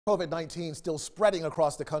COVID-19 still spreading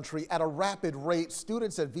across the country at a rapid rate.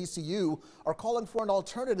 Students at VCU are calling for an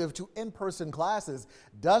alternative to in-person classes.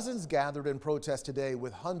 Dozens gathered in protest today,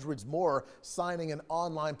 with hundreds more signing an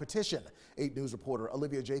online petition. 8 News reporter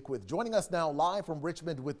Olivia Jaquith joining us now live from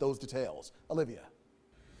Richmond with those details. Olivia.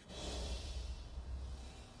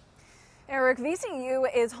 Eric, VCU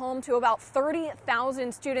is home to about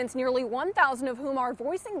 30,000 students, nearly 1,000 of whom are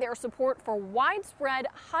voicing their support for widespread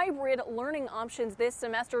hybrid learning options this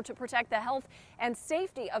semester to protect the health and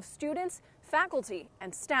safety of students, faculty,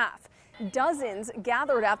 and staff. Dozens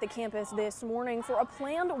gathered at the campus this morning for a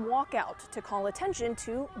planned walkout to call attention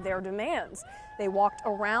to their demands. They walked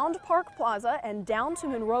around Park Plaza and down to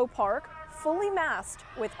Monroe Park, fully masked,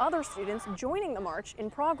 with other students joining the march in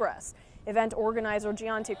progress. Event organizer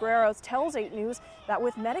Gianti Guerreros tells 8 News that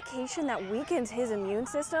with medication that weakens his immune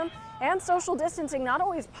system and social distancing not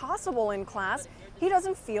always possible in class, he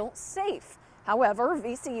doesn't feel safe. However,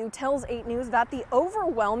 VCU tells 8 News that the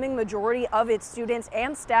overwhelming majority of its students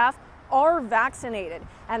and staff are vaccinated,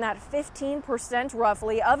 and that 15%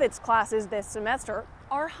 roughly of its classes this semester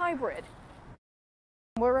are hybrid.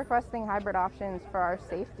 We're requesting hybrid options for our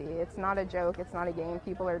safety. It's not a joke, it's not a game.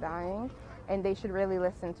 People are dying, and they should really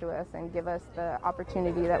listen to us and give us the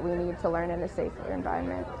opportunity that we need to learn in a safer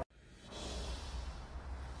environment.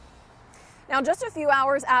 Now, just a few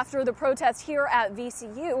hours after the protest here at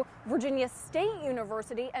VCU, Virginia State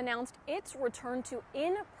University announced its return to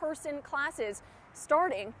in-person classes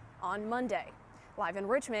starting on Monday. Live in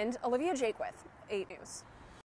Richmond, Olivia Jaquith, 8 News.